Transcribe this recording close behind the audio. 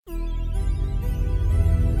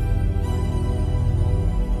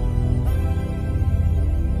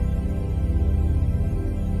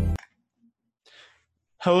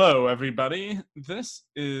Hello, everybody. This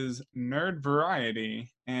is Nerd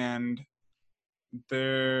Variety, and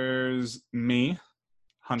there's me,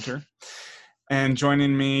 Hunter, and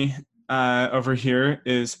joining me over here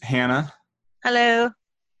is Hannah, Hello.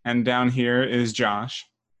 and down here is Josh.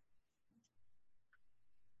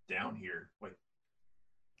 Down here. Wait.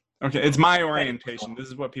 Okay, it's my orientation. This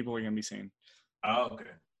is what people are going to be seeing. Oh, okay.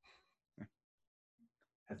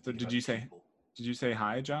 So did you say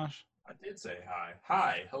hi, Josh? I did say hi.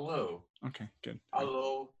 Hi. Hello. Okay, good.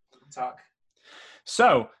 Hello. Talk.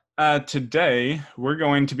 So today we're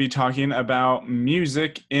going to be talking about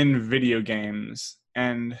music in video games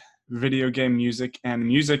and video game music and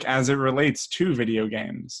music as it relates to video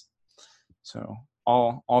games. So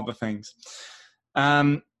all the things.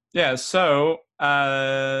 So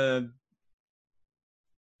I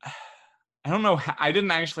don't know. I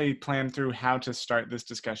didn't actually plan through how to start this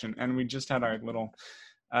discussion, and we just had our little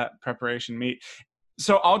preparation meet.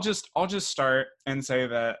 So I'll just start and say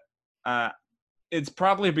that it's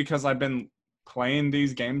probably because I've been playing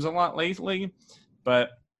these games a lot lately,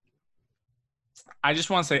 but I just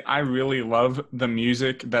want to say I really love the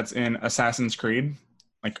music that's in Assassin's Creed,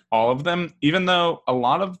 like all of them. Even though a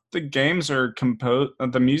lot of the games are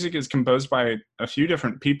the music is composed by a few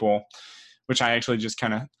different people, which I actually just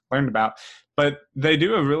kind of learned about. But they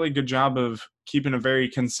do a really good job of keeping a very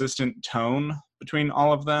consistent tone between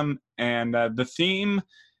all of them. And the theme,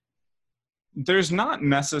 there's not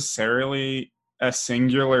necessarily a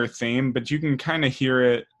singular theme, but you can kind of hear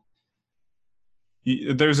it.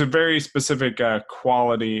 There's a very specific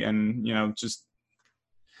quality and, just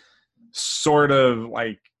sort of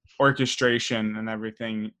like orchestration and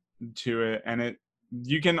everything to it. And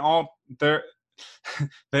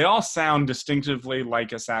they all sound distinctively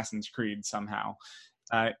like Assassin's Creed somehow.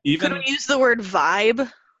 Could we use the word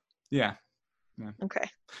vibe? Yeah. Okay.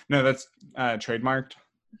 No, that's trademarked.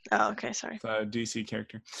 Oh, okay. Sorry. It's a DC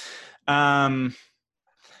character. So,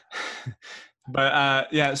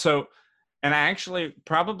 and I actually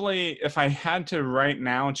probably, if I had to right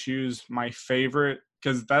now choose my favorite,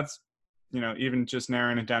 because that's, even just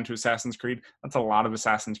narrowing it down to Assassin's Creed, that's a lot of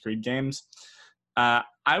Assassin's Creed games.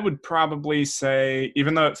 I would probably say,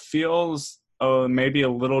 even though it feels maybe a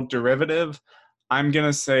little derivative, I'm going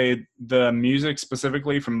to say the music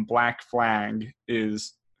specifically from Black Flag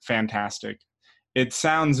is fantastic. It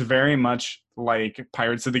sounds very much like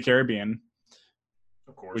Pirates of the Caribbean,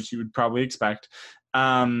 of course, which you would probably expect.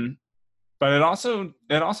 But it also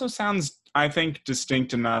sounds, I think,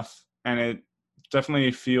 distinct enough, and it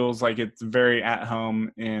definitely feels like it's very at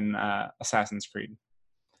home in Assassin's Creed.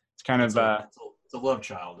 It's kind it's of it's a love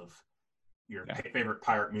child of your favorite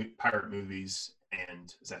pirate movies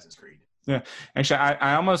and Assassin's Creed. Yeah, actually,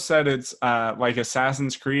 I almost said it's like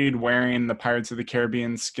Assassin's Creed wearing the Pirates of the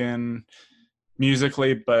Caribbean skin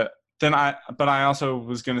musically, but I also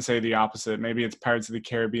was going to say the opposite. Maybe it's Pirates of the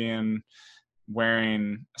Caribbean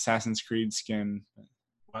wearing Assassin's Creed skin.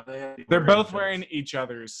 They're both wearing each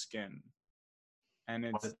other's skin, and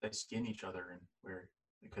it's. Why did they skin each other, and where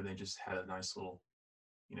could they just had a nice little,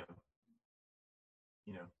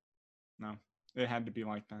 No, it had to be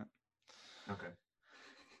like that. Okay.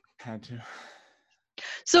 Had to.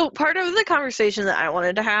 So part of the conversation that I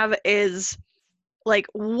wanted to have is, like,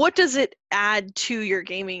 what does it add to your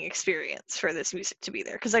gaming experience for this music to be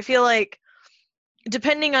there? Because I feel like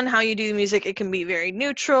depending on how you do the music, it can be very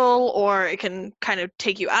neutral, or it can kind of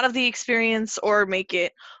take you out of the experience or make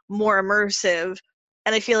it more immersive.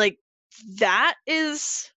 And I feel like I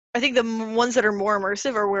think the ones that are more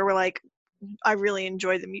immersive are where we're like, I really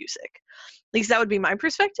enjoy the music. At least that would be my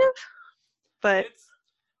perspective. But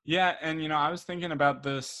yeah, and I was thinking about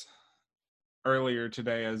this earlier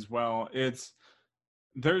today as well.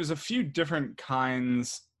 There's a few different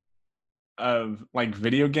kinds of like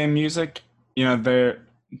video game music.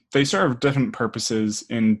 They serve different purposes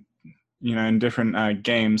in different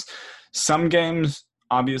games. Some games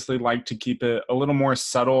obviously like to keep it a little more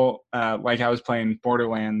subtle. Like I was playing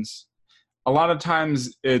Borderlands. A lot of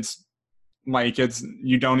times it's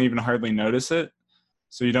you don't even hardly notice it,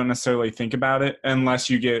 so you don't necessarily think about it unless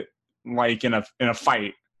you get like in a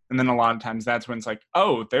fight, and then a lot of times that's when it's like,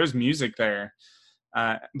 oh, there's music there.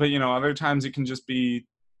 But other times it can just be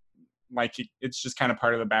like it's just kind of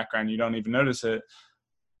part of the background. You don't even notice it.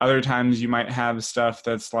 Other times you might have stuff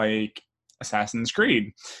that's like Assassin's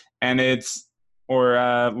Creed, and or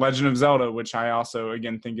Legend of Zelda, which I also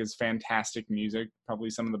again think is fantastic music, probably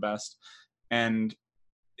some of the best. And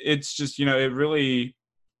it's just it really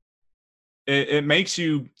it makes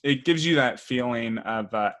you, it gives you that feeling of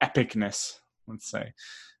epicness, let's say.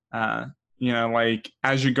 Like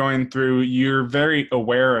as you're going through, you're very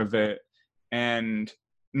aware of it, and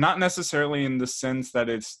not necessarily in the sense that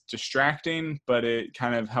it's distracting, but it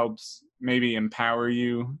kind of helps maybe empower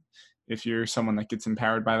you if you're someone that gets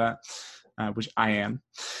empowered by that, which I am.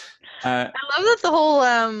 I love that the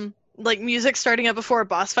whole like music starting up before a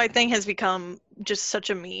boss fight thing has become just such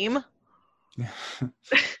a meme.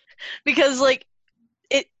 Because like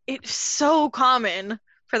it's so common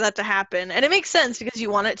for that to happen, and it makes sense because you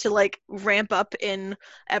want it to like ramp up in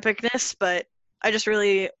epicness, but I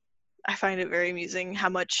find it very amusing how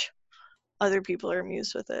much other people are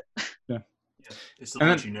amused with it. Yeah. It's to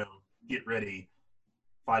let you know, get ready,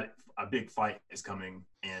 a big fight is coming,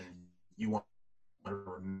 and you want to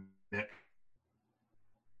remember.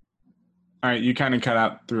 All right, you kind of cut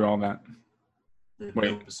out through all that. The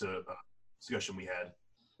episode discussion we had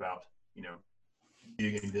about,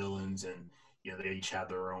 video game villains, and they each have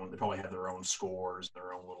their own. They probably have their own scores,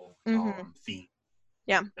 their own little theme.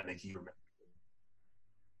 Yeah. That make you remember.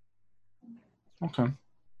 Okay.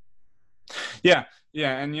 Yeah,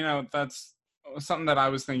 and that's something that I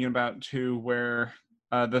was thinking about too. Where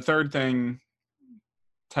the third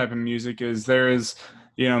type of music is there is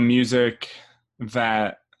music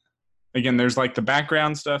that, again, there's like the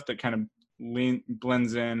background stuff that kind of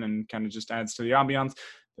blends in and kind of just adds to the ambiance.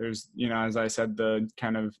 There's, as I said, the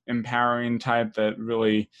kind of empowering type that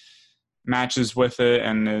really matches with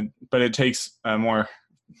it, but it takes a more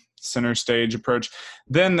center stage approach.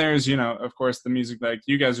 Then there's, of course, the music like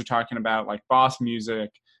you guys are talking about, like boss music,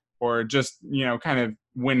 or just, kind of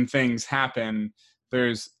when things happen,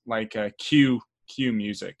 there's like a cue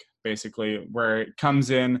music, basically, where it comes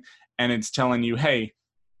in and it's telling you, hey,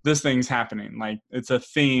 this thing's happening. Like it's a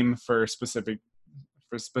theme for specific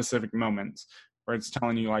moments, where it's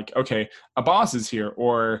telling you like, okay, a boss is here.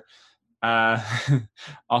 Or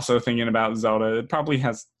also thinking about Zelda, it probably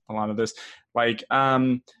has a lot of this, like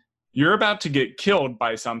you're about to get killed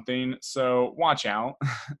by something, so watch out.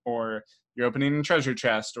 Or you're opening a treasure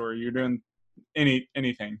chest, or you're doing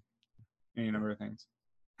anything, any number of things.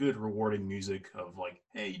 Good rewarding music of like,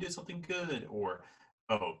 hey, you did something good, or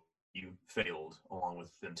oh, you failed, along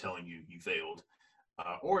with them telling you failed,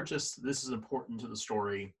 or just this is important to the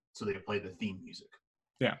story, so they play the theme music.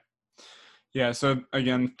 Yeah. So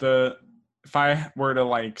again, if I were to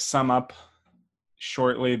like sum up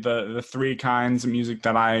shortly the three kinds of music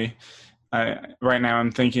that I right now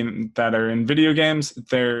I'm thinking that are in video games,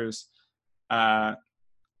 there's ambiotic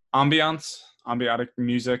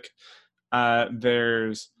music.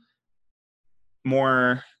 There's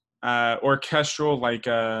more orchestral, like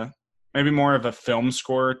maybe more of a film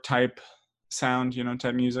score type sound,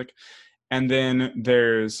 type music. And then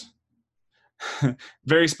there's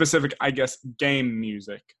very specific, I guess,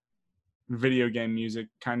 video game music,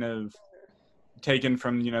 kind of taken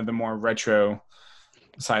from, the more retro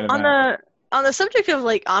side of that. On the subject of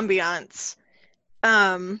like ambiance,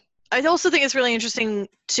 I also think it's really interesting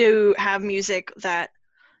to have music that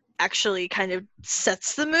actually kind of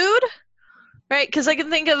sets the mood, right? Because I can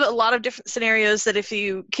think of a lot of different scenarios that if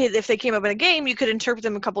they came up in a game, you could interpret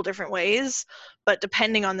them a couple different ways, but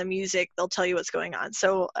depending on the music, they'll tell you what's going on.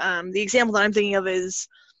 So the example that I'm thinking of is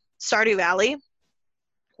Stardew Valley,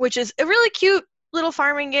 which is a really cute little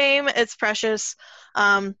farming game. It's precious,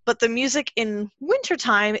 but the music in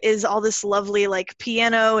wintertime is all this lovely like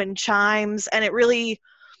piano and chimes, and it really,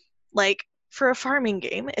 like, for a farming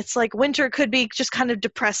game, it's like winter could be just kind of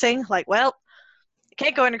depressing, like, well,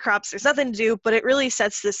 can't go into crops, there's nothing to do, but it really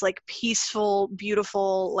sets this like peaceful,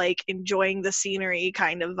 beautiful, like enjoying the scenery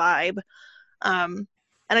kind of vibe. And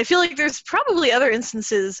I feel like there's probably other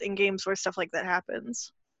instances in games where stuff like that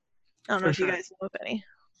happens. I don't know if you guys know of any,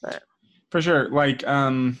 but for sure, like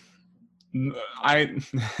I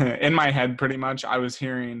in my head pretty much I was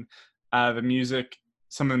hearing some of the music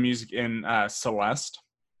in Celeste,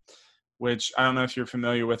 which I don't know if you're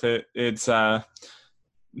familiar with it. It's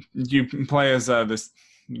you play as this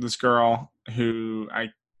girl who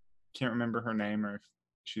I can't remember her name, or if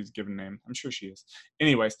she's given a name. I'm sure she is.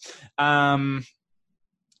 Anyways, and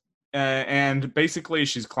basically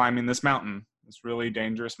she's climbing this mountain, this really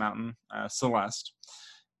dangerous mountain, Celeste,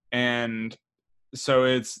 and so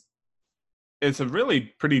it's a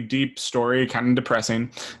really pretty deep story, kind of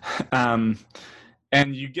depressing, and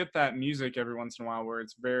you get that music every once in a while where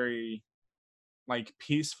it's very like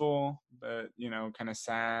peaceful, but kind of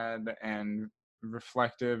sad and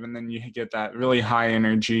reflective, and then you get that really high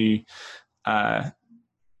energy, high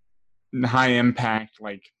impact,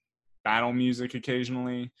 like battle music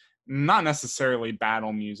occasionally. Not necessarily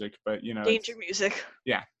battle music, but danger music.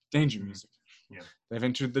 Yeah, danger music. Yeah, they've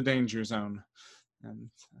entered the danger zone. And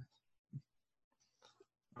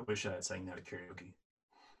I wish I had sang that at karaoke.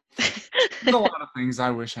 there's a lot of things I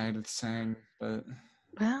wish I had sang, but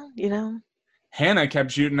Well, Hannah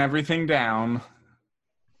kept shooting everything down.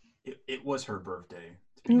 It was her birthday.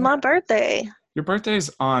 my birthday. Your birthday's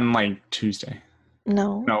on like Tuesday.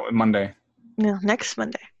 No, Monday. no, next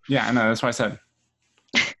Monday. Yeah, I know. That's why I said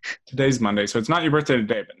today's Monday, so it's not your birthday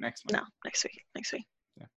today, but next Monday. No, next week.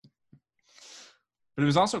 Yeah. But it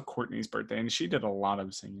was also Courtney's birthday, and she did a lot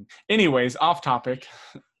of singing. Anyways, off topic.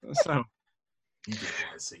 So You did a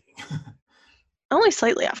lot of singing. Only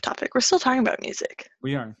slightly off topic. We're still talking about music.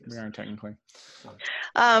 we are technically.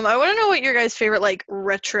 I want to know what your guys' favorite like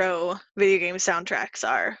retro video game soundtracks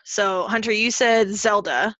are. So, Hunter, you said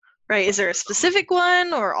Zelda, right? Is there a specific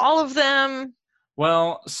one or all of them?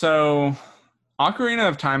 Well, so Ocarina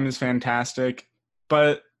of Time is fantastic,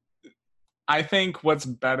 but I think what's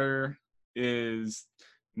better is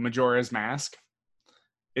Majora's Mask.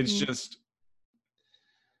 It's just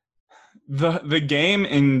the game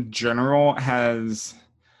in general has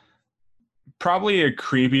probably a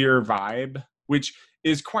creepier vibe, which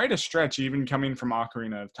is quite a stretch even coming from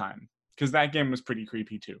Ocarina of Time, because that game was pretty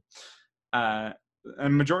creepy too.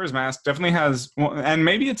 And Majora's Mask definitely has, and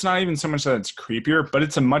maybe it's not even so much that it's creepier, but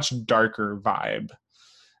it's a much darker vibe.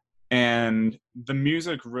 And the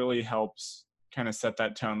music really helps kind of set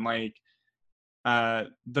that tone. Like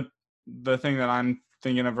the thing that I'm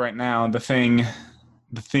thinking of right now, the theme,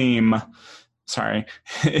 sorry,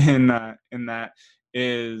 in that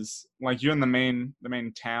is like you're in the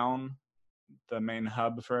main town, the main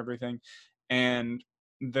hub for everything, and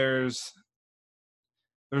there's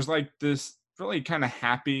like this really kind of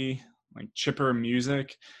happy, like chipper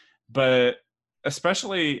music, but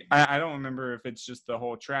especially I don't remember if it's just the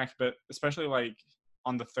whole track, but especially like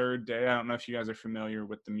on the third day, I don't know if you guys are familiar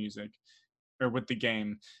with the music or with the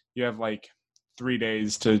game. You have like 3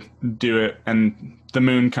 days to do it, and the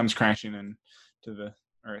moon comes crashing into the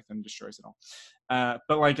earth and destroys it all.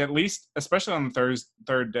 But like at least, especially on the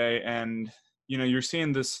third day, and you're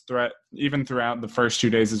seeing this threat even throughout the first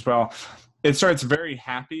 2 days as well. It starts very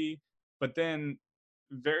happy, but then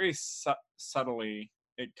very subtly,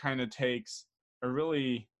 it kind of takes a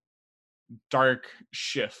really dark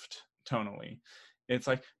shift tonally. It's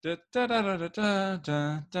like da da da da da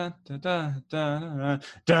da da da da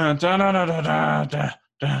da da da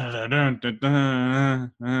da da,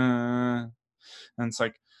 and it's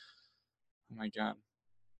like, oh my god, I'm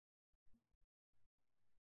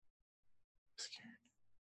scared.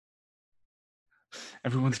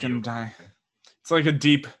 Everyone's gonna die. It's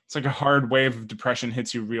like a hard wave of depression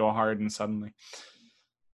hits you real hard and suddenly.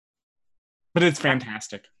 But it's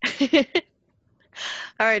fantastic.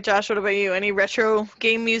 All right, Josh, what about you? Any retro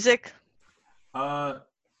game music?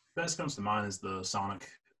 Best comes to mind is the Sonic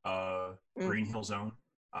Green Hill Zone,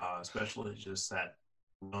 especially just that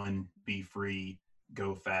run, be free,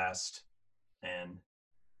 go fast, and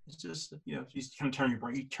it's just you just kind of turn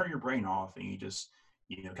your brain off, and you just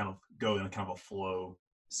kind of go in a kind of a flow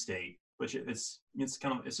state, which it's just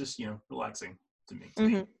relaxing to me.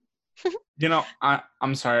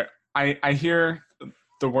 I'm sorry. I hear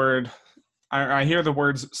the word. I hear the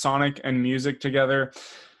words Sonic and music together.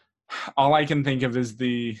 All I can think of is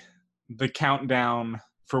the countdown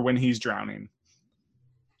for when he's drowning,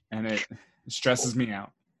 and it stresses me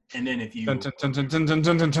out. And then if you forget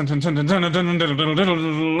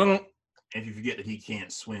that he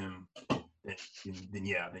can't swim, then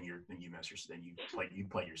you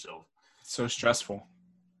play yourself. It's so stressful.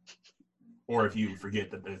 Or if you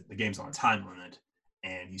forget that the game's on a time limit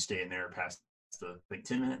and you stay in there past the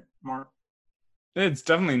 10-minute mark. It's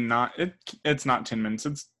definitely not. It's not 10 minutes.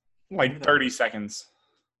 It's like 30 seconds.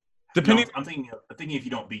 Depending. No, I'm thinking if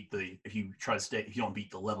you don't beat if you don't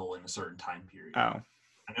beat the level in a certain time period. Oh.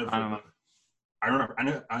 I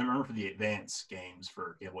remember for the advanced games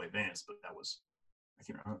for Game Boy Advance, but that was I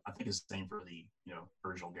think it's the same for the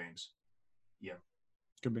original games. Yeah.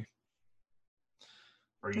 Could be.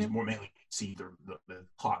 Or you more mainly see the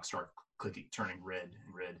clock start turning red,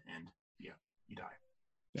 and you die.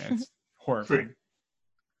 Yeah, it's horrifying.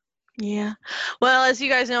 Yeah. Well, as you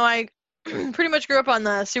guys know, I pretty much grew up on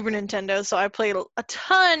the Super Nintendo, so I played a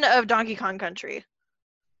ton of Donkey Kong Country.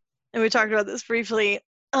 And we talked about this briefly.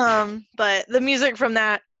 But the music from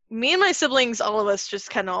that, me and my siblings, all of us just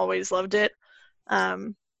kind of always loved it.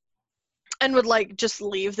 And would just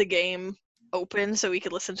leave the game open so we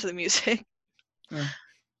could listen to the music.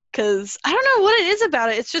 Because I don't know what it is about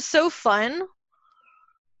it. It's just so fun.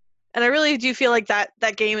 And I really do feel like that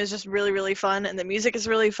game is just really, really fun, and the music is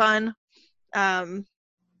really fun.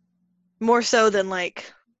 More so than I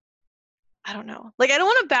don't know. I don't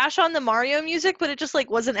want to bash on the Mario music, but it just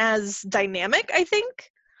wasn't as dynamic, I think.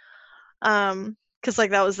 Because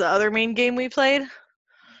that was the other main game we played.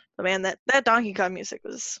 But man, that Donkey Kong music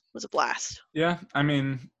was a blast. Yeah, I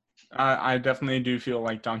mean, I definitely do feel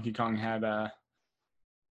like Donkey Kong had a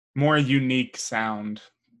more unique sound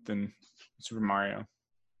than Super Mario.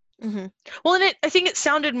 Well, and I think it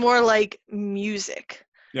sounded more like music.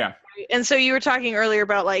 Yeah. And so you were talking earlier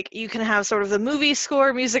about like you can have sort of the movie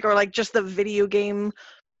score music or like just the video game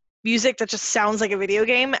music that just sounds like a video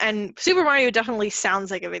game, and Super Mario definitely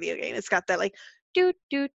sounds like a video game. It's got that like do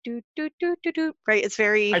do do do do do do, right? It's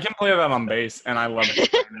very I can play that on bass, and I love playing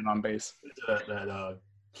it on bass. That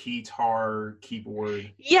guitar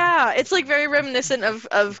keyboard. yeah, it's like very reminiscent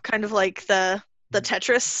of kind of like the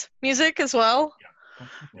Tetris music as well,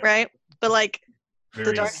 Yeah. right? But like the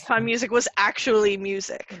Various, Donkey Kong music was actually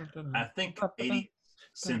music. I think 80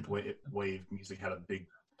 synth wave music had a big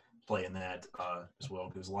play in that as well,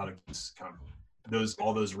 because a lot of games kind of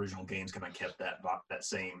all those original games kind of kept that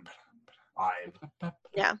same vibe.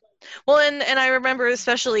 Yeah. Well, and I remember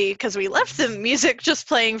especially because we left the music just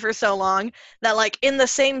playing for so long that like in the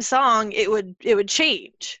same song it would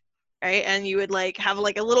change, right? And you would like have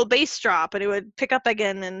like a little bass drop and it would pick up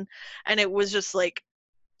again, and it was just like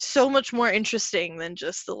so much more interesting than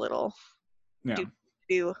just the little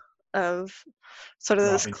do of sort of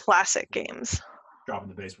those classic games. Dropping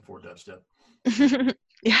the bass before dubstep.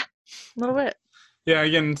 Yeah, a little bit. Yeah,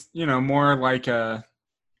 again, more like a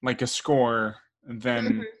score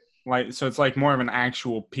than like, so it's like more of an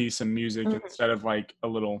actual piece of music instead of like a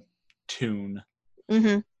little tune. Yeah,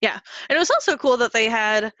 and it was also cool that they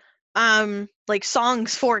had like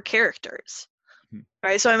songs for characters,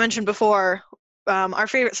 right? So I mentioned before our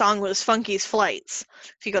favorite song was Funky's Flights.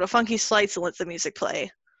 If you go to Funky's Flights and let the music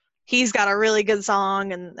play, he's got a really good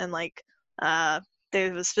song, and like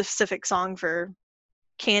there's a specific song for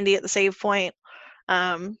Candy at the save point.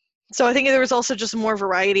 So I think there was also just more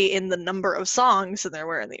variety in the number of songs than there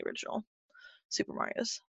were in the original Super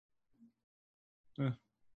Mario's. Yeah.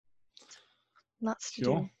 Lots to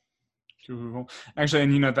Cool. do. Cool. Actually,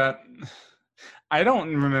 and that I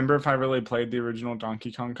don't remember if I really played the original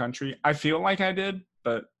Donkey Kong Country. I feel like I did,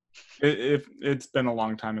 but it's been a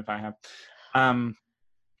long time if I have.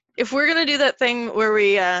 If we're gonna do that thing where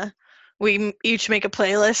we each make a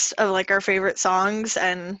playlist of like our favorite songs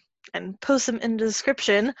and post them in the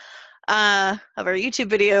description of our YouTube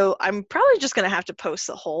video, I'm probably just gonna have to post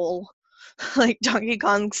the whole like Donkey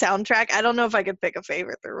Kong soundtrack. I don't know if I could pick a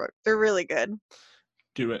favorite. They're really good.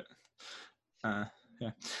 Do it.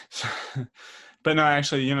 Yeah. But no,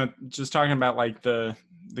 actually, just talking about like the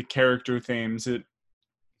character themes, it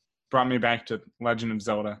brought me back to Legend of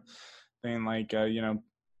Zelda. And like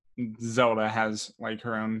Zelda has like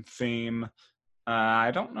her own theme.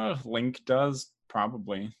 I don't know if Link does.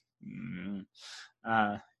 Probably.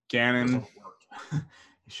 Ganon.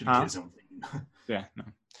 He should get his own theme. Yeah, no.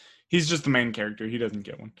 He's just the main character. He doesn't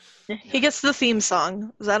get one. He gets the theme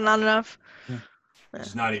song. Is that not enough? Yeah.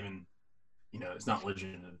 It's not even, it's not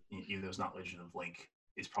Legend of, either it's not Legend of Link.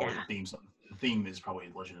 It's probably the theme song. The theme is probably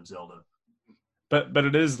Legend of Zelda. But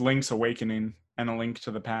it is Link's Awakening and A Link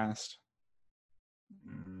to the Past.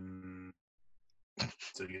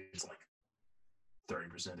 So it's like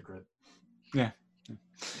 30% of the credit. Yeah.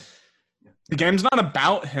 The game's not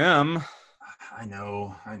about him. I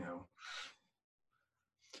know.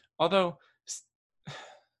 Although,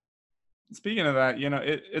 speaking of that,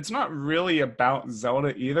 it's not really about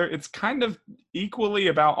Zelda either. It's kind of equally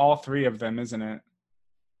about all three of them, isn't it?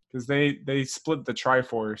 Because they split the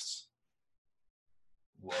Triforce.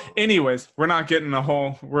 Whoa. Anyways, we're not getting the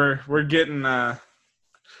whole. We're getting. Man,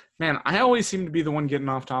 I always seem to be the one getting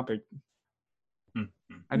off topic.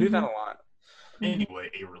 I do that a lot. Anyway,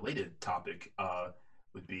 a related topic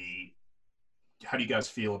would be, how do you guys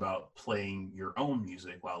feel about playing your own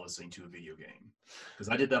music while listening to a video game? Because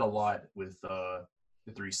I did that a lot with the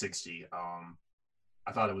 360.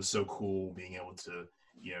 I thought it was so cool being able to,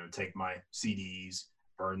 take my CDs,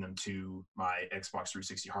 burn them to my Xbox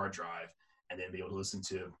 360 hard drive, and then be able to listen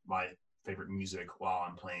to my favorite music while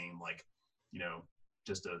I'm playing, like,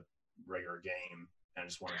 just a regular game. And I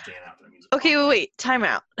just want to jam out to the music. Okay, wait, time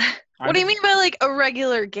out. What do you mean by like a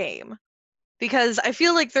regular game? Because I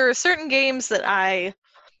feel like there are certain games that I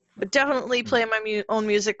would definitely play my own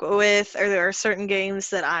music with, or there are certain games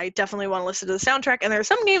that I definitely want to listen to the soundtrack, and there are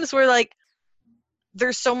some games where like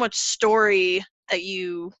there's so much story that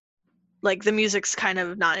you like the music's kind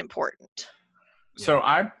of not important. So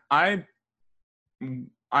I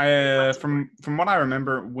from what I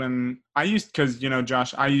remember, when I used, because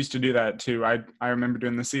Josh, I used to do that too. I remember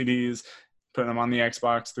doing the CDs, putting them on the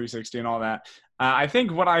Xbox 360 and all that. I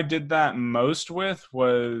think what I did that most with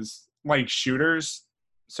was like shooters.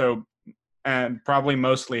 So, and probably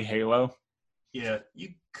mostly Halo. Yeah,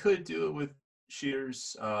 you could do it with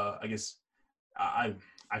shooters. I guess I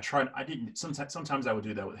tried. I didn't. Sometimes I would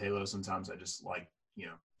do that with Halo. Sometimes I just like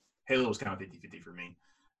Halo was kind of 50-50 for me.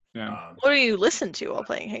 Yeah. What do you listen to while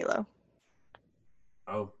playing Halo?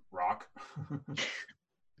 Oh, rock.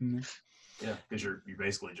 Mhm. Yeah, because you're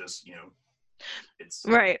basically just it's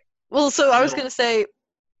Right. Well, so I was metal. gonna say,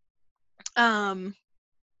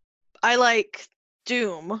 I like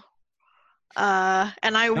Doom.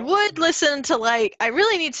 And I would listen to I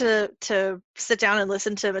really need to sit down and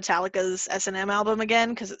listen to Metallica's S&M album again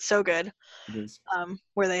because it's so good. It is.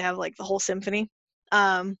 Where they have the whole symphony.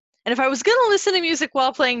 And if I was gonna listen to music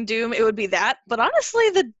while playing Doom, it would be that. But honestly,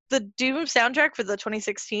 the Doom soundtrack for the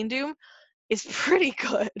 2016 Doom is pretty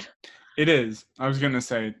good. It is. I was gonna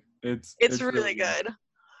say It's really good.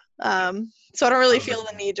 So I don't really feel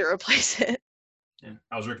the need to replace it. Yeah,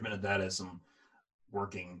 I was recommended that as some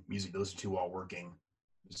working music to listen to while working,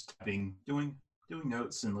 just typing, doing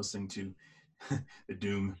notes and listening to the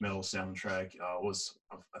Doom metal soundtrack.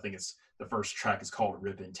 I think it's the first track is called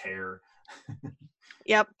 "Rip and Tear."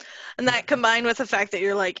 Yep, and that combined with the fact that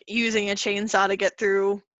you're using a chainsaw to get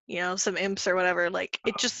through, some imps or whatever,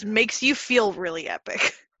 it just makes you feel really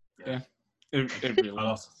epic. Yeah, it really.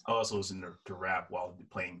 I also listen to rap while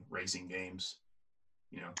playing racing games.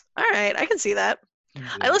 All right, I can see that. Yeah.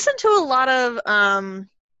 I listen to a lot of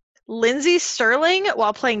Lindsey Sterling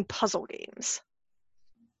while playing puzzle games.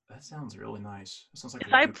 That sounds really nice. It sounds like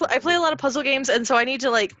I play a lot of puzzle games, and so I need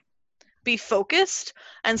to be focused,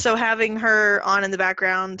 and so having her on in the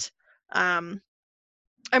background, I'm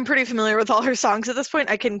pretty familiar with all her songs at this point.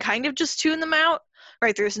 I can kind of just tune them out,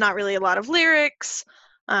 right? There's not really a lot of lyrics,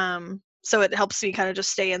 so it helps me kind of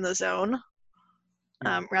just stay in the zone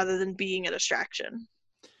rather than being a distraction.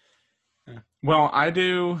 Well, I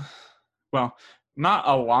do. Well, not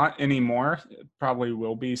a lot anymore. It probably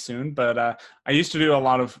will be soon, but I used to do a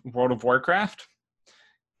lot of World of Warcraft.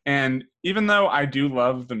 And even though I do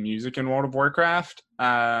love the music in World of Warcraft,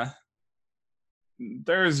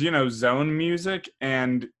 there's, zone music,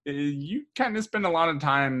 and you kind of spend a lot of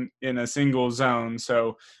time in a single zone.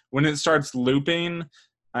 So when it starts looping,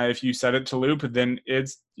 if you set it to loop, then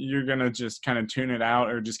you're going to just kind of tune it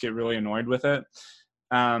out or just get really annoyed with it.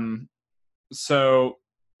 So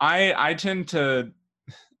I tend to,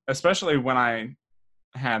 especially when I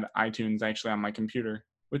had iTunes actually on my computer,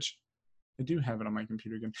 which I do have it on my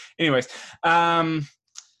computer again. Anyways, I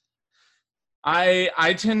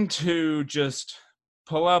tend to just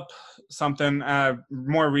pull up something.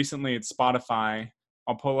 More recently, it's Spotify.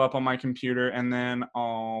 I'll pull up on my computer, and then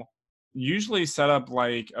I'll usually set up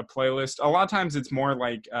a playlist. A lot of times, it's more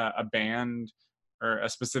like a band or a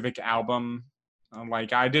specific album.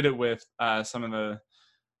 I did it with some of the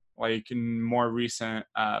more recent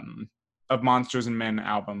of Monsters and Men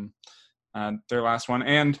album, their last one,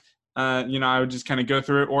 and I would just kind of go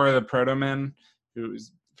through it, or the Proto Men, who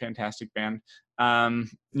is a fantastic band. I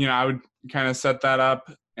would kind of set that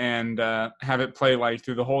up and have it play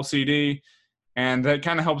through the whole CD, and that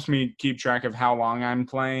kind of helps me keep track of how long I'm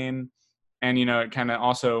playing, and it kind of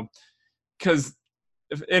also, because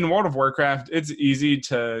in World of Warcraft, it's easy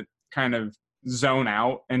to kind of zone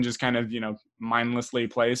out and just kind of mindlessly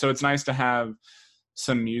play. So it's nice to have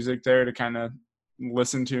some music there to kind of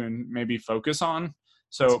listen to and maybe focus on.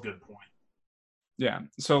 So that's a good point. Yeah.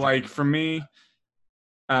 So for me,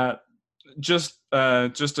 just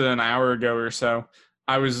an hour ago or so,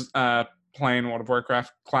 I was playing World of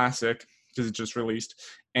Warcraft Classic because it just released,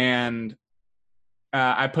 and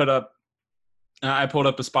I pulled up a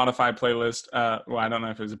Spotify playlist. Well, I don't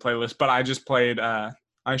know if it was a playlist, but I just played.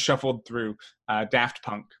 I shuffled through Daft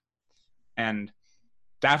Punk, and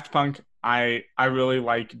Daft Punk I really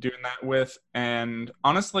like doing that with. And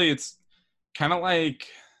honestly, it's kind of like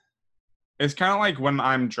when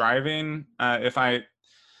I'm driving. If I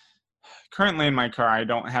currently in my car, I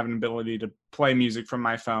don't have an ability to play music from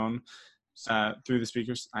my phone through the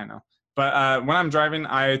speakers. I know, but when I'm driving,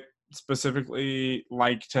 I specifically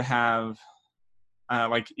like to have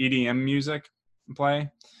EDM music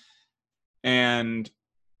play, and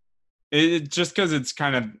it just because it's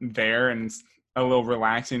kind of there and it's a little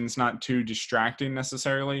relaxing. It's not too distracting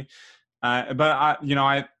necessarily, but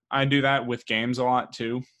I do that with games a lot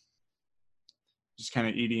too. Just kind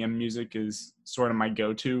of EDM music is sort of my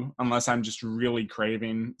go-to, unless I'm just really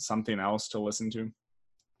craving something else to listen to.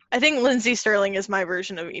 I think Lindsey Sterling is my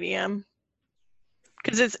version of EDM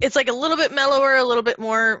because it's a little bit mellower, a little bit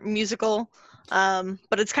more musical,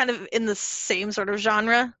 but it's kind of in the same sort of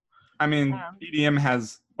genre. I mean, EDM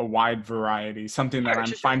has a wide variety, something that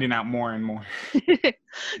I'm finding out more and more. You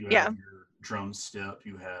have your drum step,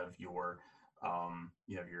 you have your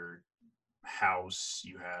house,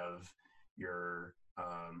 you have your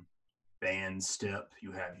band step,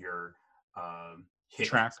 you have your hit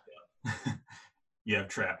Trap. step. You have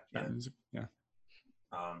trap. Yeah. Yeah.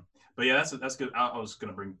 But yeah, that's good. I was going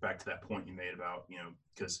to bring back to that point you made about,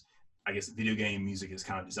 because I guess video game music is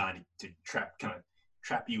kind of designed to trap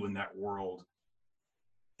you in that world,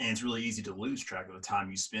 and it's really easy to lose track of the time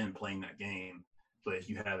you spend playing that game. But if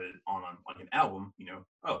you have it on like an album,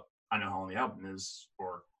 oh, I know how long the album is,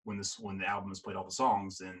 or when the album has played all the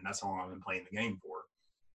songs, then that's how long I've been playing the game for.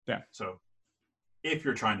 Yeah. So if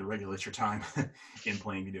you're trying to regulate your time in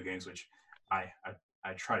playing video games, which I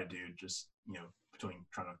try to do, just between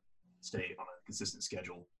trying to stay on a consistent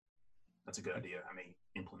schedule, that's a good idea. I may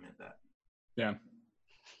implement that. Yeah.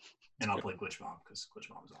 And I'll play Glitch Mob because Glitch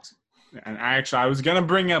Mob is awesome. And I was gonna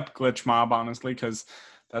bring up Glitch Mob, honestly, because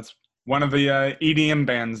that's one of the EDM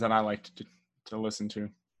bands that I like to listen to.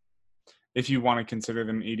 If you want to consider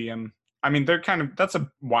them EDM, I mean they're that's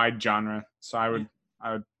a wide genre, so I would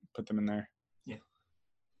put them in there. Yeah.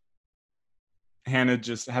 Hannah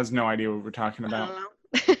just has no idea what we're talking about.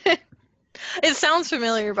 I don't know. It sounds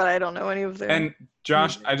familiar, but I don't know any of them. And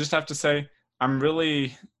Josh, I just have to say, I'm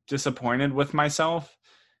really disappointed with myself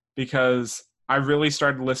because I really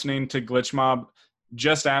started listening to Glitch Mob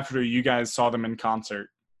just after you guys saw them in concert.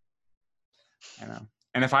 I know.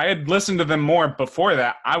 And if I had listened to them more before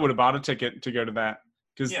that, I would have bought a ticket to go to that.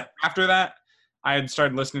 Because after that, I had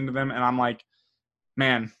started listening to them, and I'm like,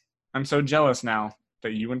 man, I'm so jealous now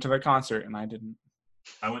that you went to the concert and I didn't.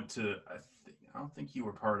 I went to, I don't think you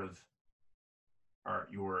were part of, or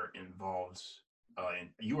you were involved,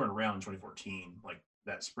 you weren't around in 2014, like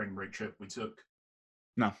that spring break trip we took.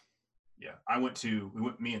 No. Yeah,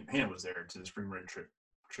 me and Hannah was there to the spring break trip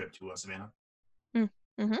to Savannah.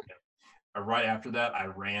 Mm-hmm. Yeah. Right after that, I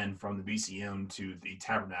ran from the BCM to the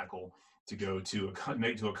Tabernacle to go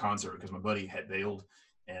make it to a concert because my buddy had bailed,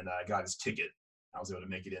 and I got his ticket. I was able to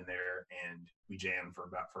make it in there, and we jammed for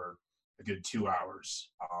a good 2 hours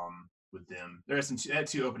with them. They had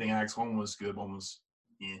two opening acts. One was good, one was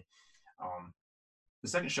the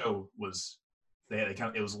second show was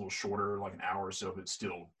it was a little shorter, like an hour or so, but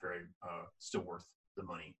still very still worth the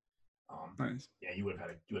money. Nice. Yeah, you would have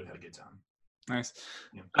had a good time. Nice.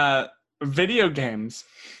 Yeah. Video games.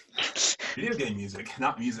 Video game music,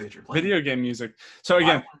 not music that you're playing. Video game music. So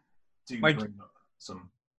again, bring up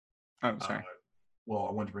some. Oh, sorry. I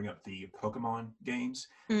wanted to bring up the Pokemon games.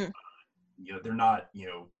 Mm. They're not.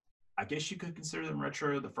 I guess you could consider them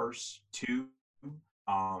retro. The first two,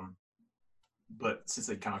 but since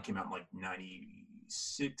they kind of came out in like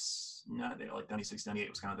 96, 98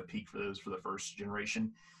 was kind of the peak for those for the first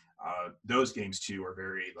generation. Those games too are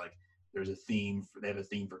very like. There's a theme. They have a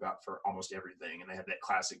theme for almost everything, and they have that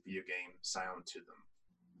classic video game sound to them.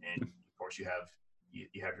 And of course, you have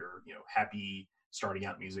your happy starting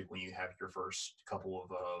out music when you have your first couple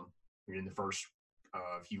of you're in the first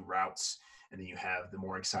few routes, and then you have the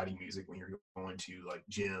more exciting music when you're going to like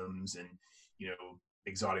gyms and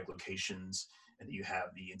exotic locations, and then you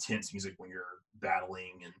have the intense music when you're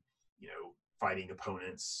battling and fighting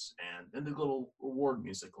opponents, and then the little reward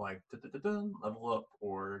music like level up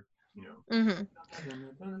or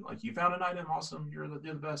like you found an item, awesome, you're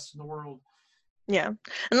the best in the world. Yeah, and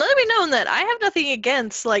let it be known that I have nothing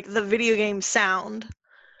against like the video game sound.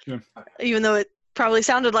 Sure. Even though it probably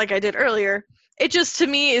sounded like I did earlier, it just to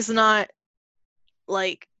me is not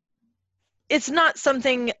like it's not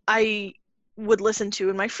something I would listen to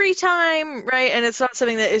in my free time, right? And it's not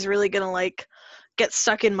something that is really gonna like get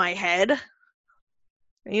stuck in my head.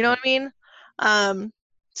 You know what I mean?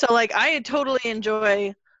 So like I totally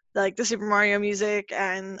enjoy like the Super Mario music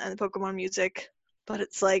and the Pokemon music, but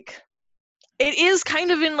it's like it is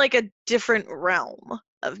kind of in like a different realm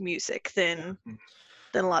of music than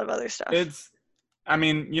a lot of other stuff. It's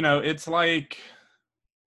like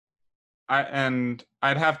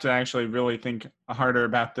I'd have to actually really think harder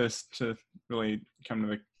about this to really come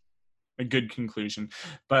to a good conclusion.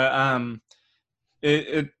 But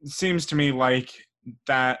it seems to me like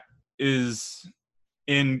that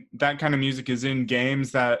kind of music is in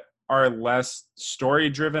games that are less story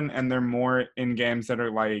driven, and they're more in games that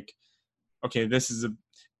are like, okay,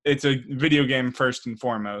 it's a video game first and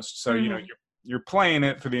foremost. So you're playing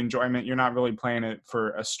it for the enjoyment. You're not really playing it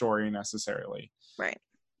for a story necessarily. Right.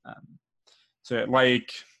 So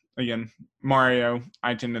like again, Mario,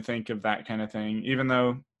 I tend to think of that kind of thing, even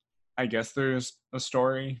though I guess there's a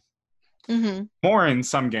story. More in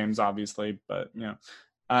some games, obviously, but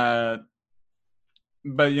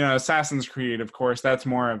Assassin's Creed, of course, that's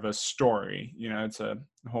more of a story. It's a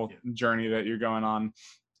whole journey that you're going on.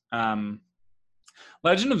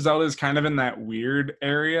 Legend of Zelda is kind of in that weird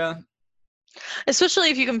area Especially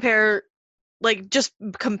if you compare, like, just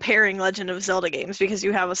comparing Legend of Zelda games, because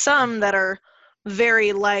you have some that are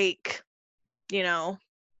very like, you know,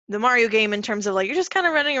 the Mario game in terms of, like, you're just kind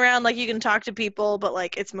of running around, like, you can talk to people, but,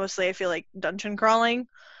 like, it's mostly, I feel like, dungeon crawling.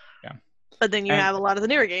 Yeah. But then you And have a lot of the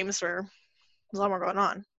newer games where there's a lot more going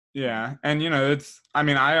on. yeah, and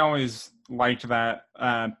I always liked that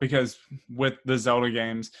because with the Zelda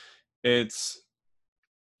games, it's,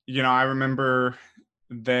 I remember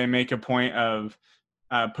they make a point of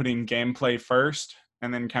putting gameplay first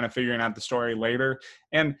and then kind of figuring out the story later.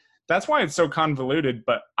 And that's why it's so convoluted,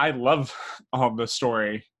 but I love all the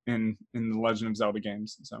story in the Legend of Zelda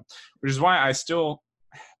games. So, which is why I still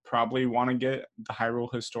probably want to get the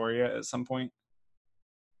Hyrule Historia at some point.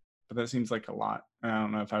 But that seems like a lot. I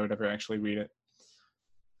don't know if I would ever actually read it.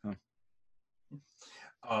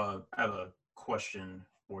 I have a question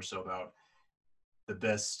more so about the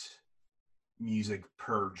best music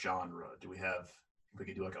per genre. If we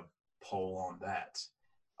could do like a poll on that.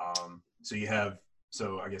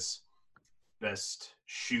 So I guess best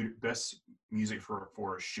music for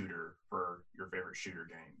a shooter for your favorite shooter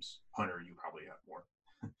games. Hunter, you probably have more.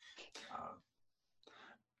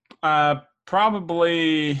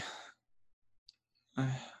 Probably.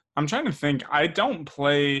 I'm trying to think. I don't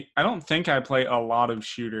think I play a lot of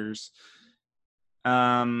shooters.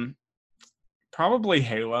 Probably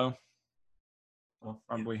Halo. Well,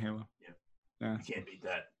 Probably Halo. Yeah. You can't beat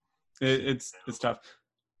that. It's tough.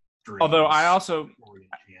 Dreams, Although I also,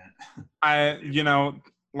 I've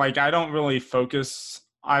not really focused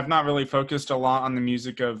a lot on the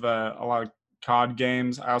music of a lot of COD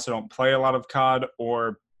games. I also don't play a lot of COD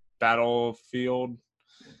or Battlefield.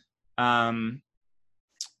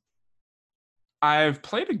 I've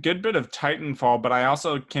played a good bit of Titanfall, but I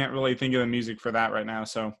also can't really think of the music for that right now.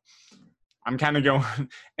 So I'm kind of going.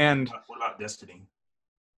 And what about Destiny?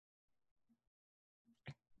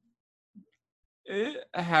 It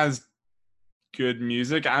has good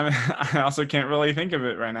music. I also can't really think of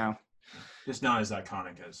it right now. It's not as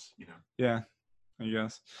iconic as, Yeah, I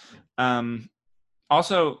guess.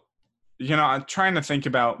 Also, I'm trying to think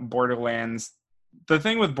about Borderlands. The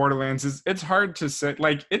thing with Borderlands is it's hard to say,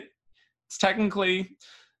 like, it's technically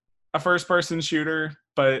a first-person shooter,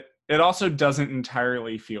 but it also doesn't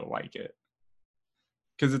entirely feel like it.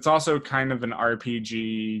 Because it's also kind of an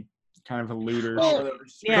RPG, kind of a looter, Well,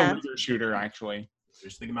 yeah. a looter shooter, actually.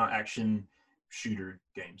 Just think about action shooter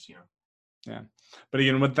games, Yeah. But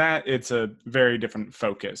again, with that, it's a very different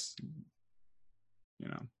focus.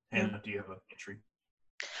 Hannah, do you have an entry?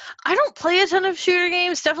 I don't play a ton of shooter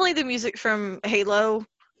games. Definitely the music from Halo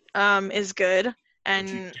is good.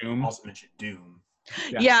 And Doom. Also mentioned Doom.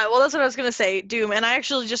 Yeah, well, that's what I was gonna say, Doom. And I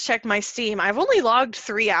actually just checked my Steam. I've only logged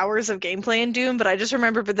 3 hours of gameplay in Doom, but I just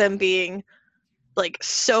remember them being like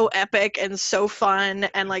so epic and so fun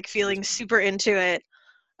and like feeling super into it.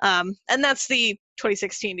 And that's the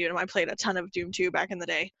 2016 Doom. I played a ton of Doom 2 back in the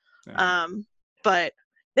day. Yeah. But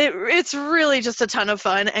it's really just a ton of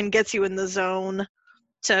fun and gets you in the zone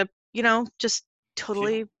to, just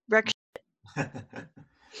totally wreck shit.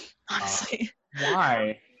 Honestly.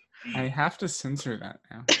 Why? I have to censor that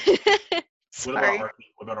now. Sorry. What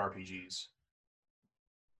about RPGs?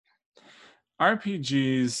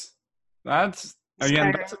 RPGs, that's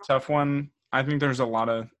a tough one. I think there's a lot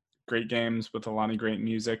of great games with a lot of great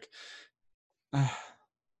music.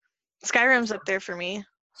 Skyrim's up there for me.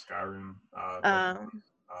 Skyrim. I'm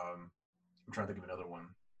trying to think of another one.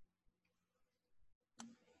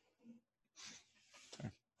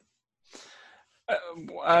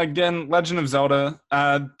 Again, Legend of Zelda.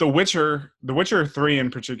 The Witcher 3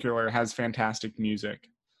 in particular has fantastic music.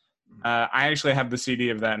 I actually have the CD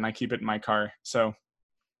of that, and I keep it in my car. So,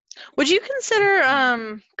 would you consider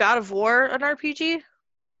God of War an RPG?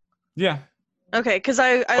 Yeah. Okay, because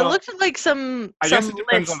I looked at like some. I guess it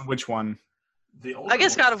depends on which one. I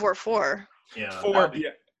guess God of War 4. Yeah. 4.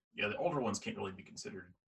 Yeah, the older ones can't really be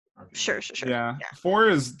considered RPG. Sure. Yeah. 4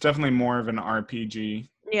 is definitely more of an RPG.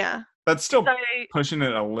 Yeah. That's still pushing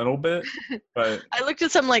it a little bit, but I looked at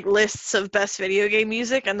some like lists of best video game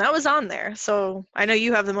music, and that was on there. So I know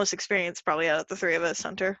you have the most experience probably out of the three of us,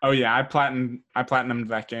 Hunter. Oh yeah, I platinumed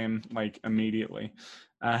that game like immediately.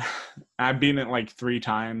 I've beaten it like 3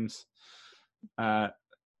 times.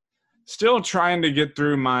 Still trying to get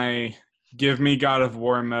through my Give Me God of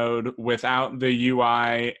War mode without the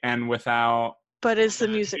UI and without. But is the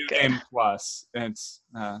music good? Game Plus. It's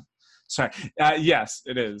sorry. Yes,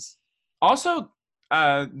 it is. Also,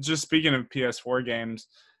 just speaking of PS4 games,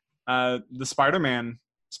 the Spider-Man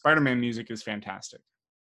music is fantastic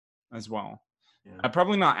as well. Yeah.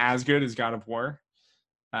 Probably not as good as God of War,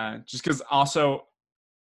 just because also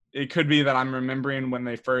it could be that I'm remembering when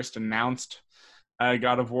they first announced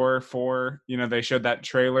God of War 4. You know, they showed that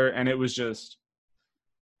trailer, and it was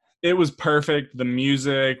perfect. The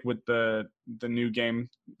music with the new game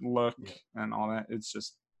look and all that. It's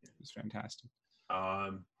fantastic.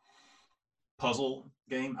 Puzzle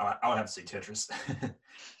game. I would have to say Tetris.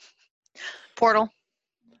 Portal.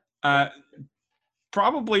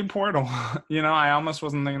 Probably Portal. You know, I almost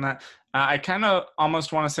wasn't thinking that. I kind of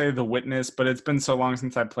almost want to say The Witness, but it's been so long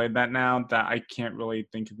since I played that now that I can't really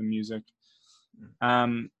think of the music.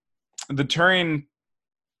 The Turing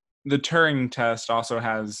test also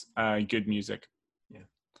has good music. Yeah.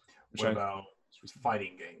 What about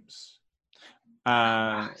fighting games?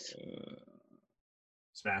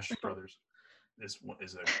 Smash Brothers is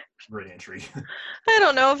a great entry. I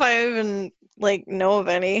don't know if I even know of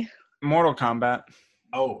any. Mortal Kombat.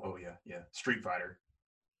 Oh yeah. Street Fighter.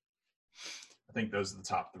 I think those are the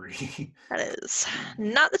top 3. That is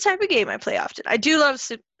not the type of game I play often. I do love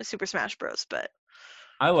Super Smash Bros, but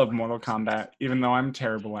I love Mortal Kombat, even though I'm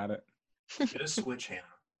terrible at it. Get a Switch, Hannah.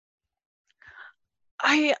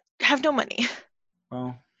 I have no money.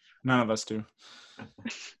 Well, none of us do.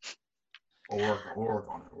 We'll work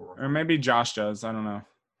on it. Or maybe Josh does. I don't know.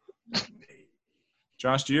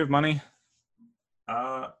 Josh, do you have money?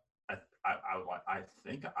 I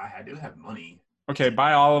think I do have money. Okay,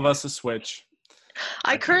 buy all of us a Switch.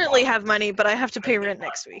 I currently have money, but I have to pay rent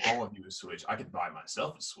next week. All of you a Switch. I could buy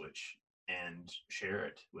myself a Switch and share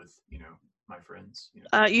it with my friends.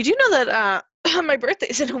 You do know that my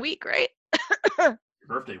birthday's in a week, right? Your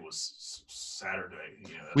birthday was Saturday.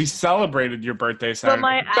 We celebrated your birthday Saturday.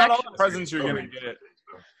 But you got all the presents you're gonna get.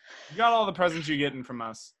 You got all the presents you're getting from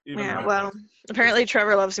us. Yeah. Well, apparently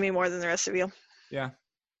Trevor loves me more than the rest of you. Yeah.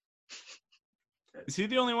 Is he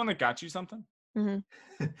the only one that got you something?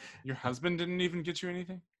 Mm-hmm. Your husband didn't even get you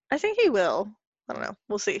anything? I think he will. I don't know.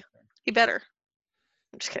 We'll see. He better.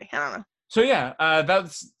 I'm just kidding. I don't know. So yeah,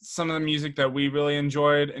 that's some of the music that we really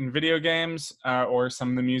enjoyed in video games, or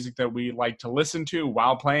some of the music that we like to listen to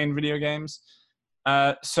while playing video games.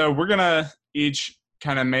 So we're gonna each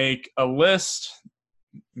kind of make a list,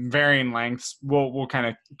 varying lengths. We'll kind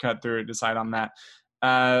of cut through it, decide on that,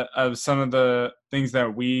 of some of the things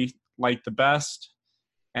that we like the best,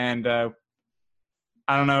 and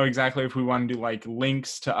I don't know exactly if we want to do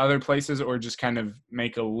links to other places or just kind of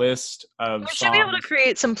make a list of songs. We should be able to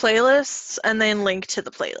create some playlists and then link to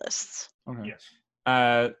the playlists. Okay.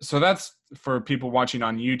 Yes. So that's for people watching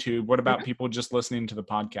on YouTube. What about people just listening to the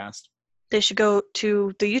podcast? They should go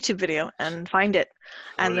to the YouTube video and find it,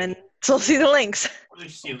 and then they'll see the links. Or they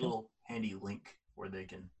should see a little handy link where they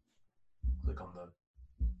can click on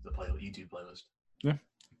the YouTube playlist. Yeah.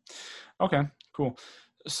 Okay, cool.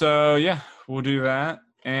 So, yeah, we'll do that.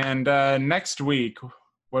 And next week,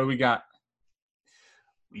 what do we got?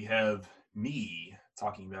 We have me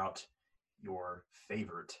talking about your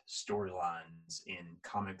favorite storylines in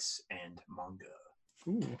comics and manga.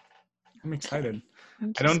 Ooh, I'm excited.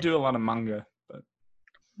 I don't do a lot of manga, but...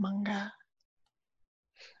 Manga.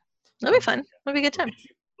 That'll be fun. It'll be a good time.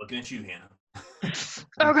 Looking at you, Hannah.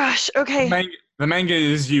 Oh, gosh. Okay. The manga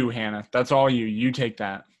is you, Hannah. That's all you. You take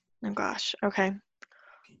that. Oh, gosh. Okay.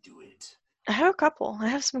 Do it. I have a couple. I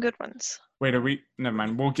have some good ones. Wait, never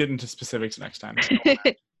mind. We'll get into specifics next time.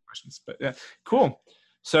 Questions, but yeah, cool.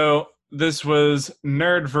 So this was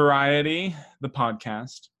Nerd Variety, the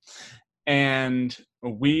podcast, and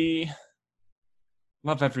we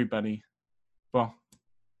love everybody. Well,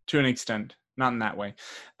 to an extent, not in that way.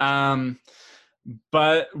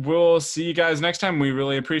 But we'll see you guys next time. We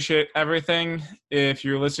really appreciate everything. If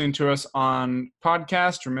you're listening to us on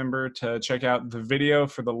podcast, remember to check out the video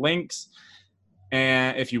for the links,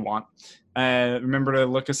 and if you want. Remember to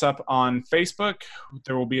look us up on Facebook.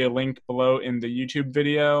 There will be a link below in the YouTube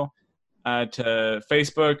video to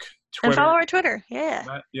Facebook, Twitter. And follow our Twitter.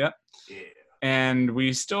 Yeah. Yep. Yeah. And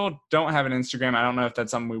we still don't have an Instagram. I don't know if that's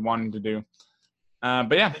something we wanted to do.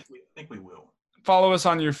 But yeah. I think we will. Follow us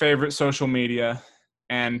on your favorite social media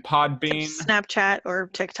and Podbean. Snapchat or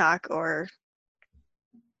TikTok or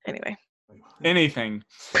anyway. Anything.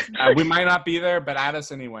 We might not be there, but add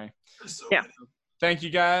us anyway. Yeah. Thank you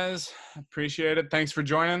guys. Appreciate it. Thanks for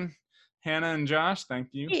joining, Hannah and Josh. Thank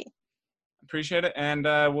you. Yeah. Appreciate it. And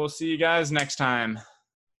we'll see you guys next time.